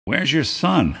Where's your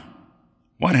son?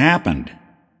 What happened?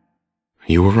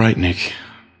 You were right, Nick.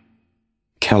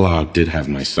 Kellogg did have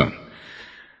my son.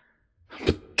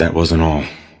 But that wasn't all.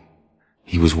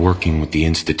 He was working with the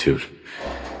Institute.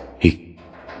 He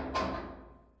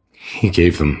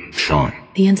gave them Sean.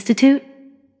 The Institute?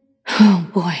 Oh,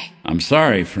 boy. I'm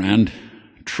sorry, friend.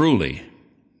 Truly.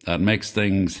 That makes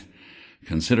things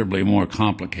considerably more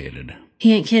complicated.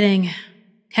 He ain't kidding.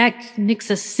 Heck, Nick's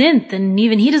a synth, and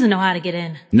even he doesn't know how to get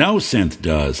in. No synth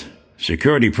does.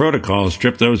 Security protocols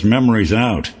strip those memories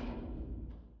out.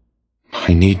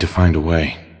 I need to find a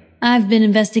way. I've been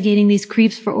investigating these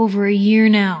creeps for over a year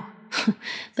now.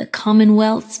 The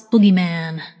Commonwealth's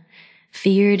boogeyman.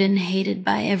 Feared and hated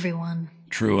by everyone.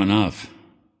 True enough.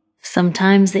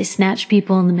 Sometimes they snatch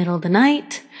people in the middle of the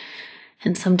night,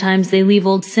 and sometimes they leave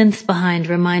old synths behind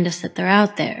to remind us that they're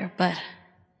out there. But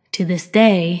to this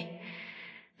day,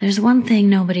 there's one thing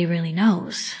nobody really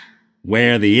knows.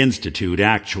 Where the Institute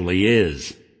actually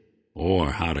is.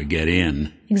 Or how to get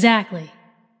in. Exactly.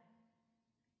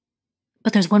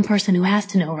 But there's one person who has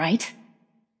to know, right?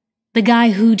 The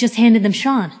guy who just handed them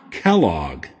Sean.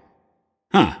 Kellogg.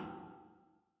 Huh.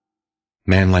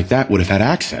 Man like that would have had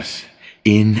access.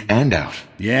 In and out.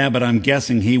 Yeah, but I'm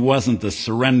guessing he wasn't the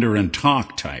surrender and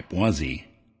talk type, was he?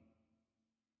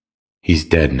 He's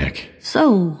dead, Nick.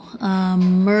 So, a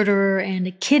murderer and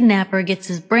a kidnapper gets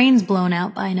his brains blown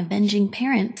out by an avenging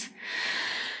parent.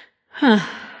 Huh.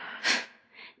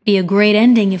 Be a great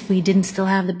ending if we didn't still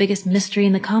have the biggest mystery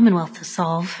in the Commonwealth to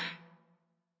solve.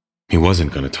 He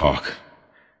wasn't gonna talk.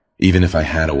 Even if I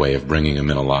had a way of bringing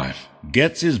him in alive.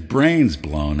 Gets his brains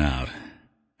blown out.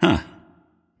 Huh.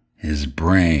 His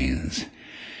brains.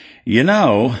 You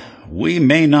know, we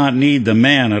may not need the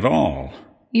man at all.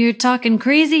 You're talking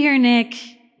crazy here, Nick.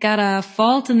 Got a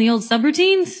fault in the old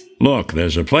subroutines? Look,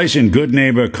 there's a place in Good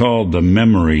Neighbor called the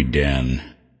Memory Den.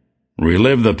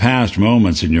 Relive the past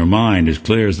moments in your mind as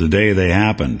clear as the day they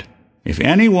happened. If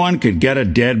anyone could get a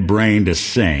dead brain to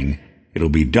sing, it'll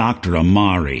be Dr.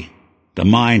 Amari, the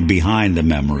mind behind the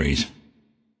memories.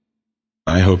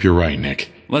 I hope you're right, Nick.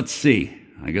 Let's see.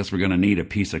 I guess we're gonna need a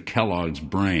piece of Kellogg's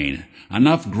brain.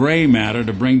 Enough gray matter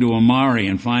to bring to Amari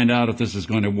and find out if this is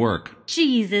going to work.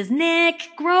 Jesus, Nick.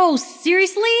 Gross.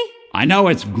 Seriously? I know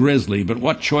it's grisly, but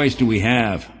what choice do we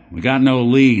have? We got no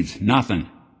leads. Nothing.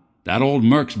 That old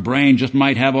Merc's brain just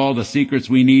might have all the secrets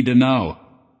we need to know.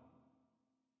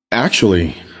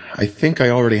 Actually, I think I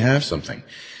already have something.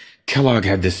 Kellogg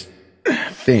had this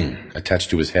thing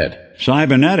attached to his head.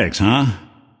 Cybernetics, huh?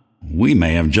 We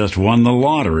may have just won the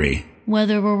lottery.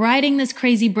 Whether we're riding this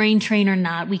crazy brain train or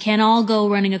not, we can't all go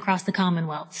running across the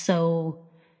Commonwealth, so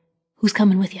who's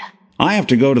coming with you? I have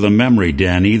to go to the Memory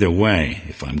Den either way,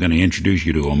 if I'm going to introduce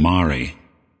you to Amari.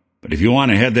 But if you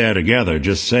want to head there together,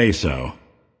 just say so.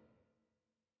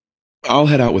 I'll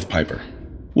head out with Piper.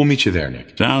 We'll meet you there,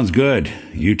 Nick. Sounds good.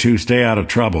 You two stay out of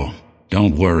trouble.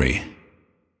 Don't worry.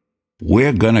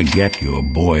 We're gonna get your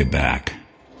boy back.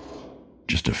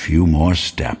 Just a few more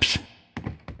steps.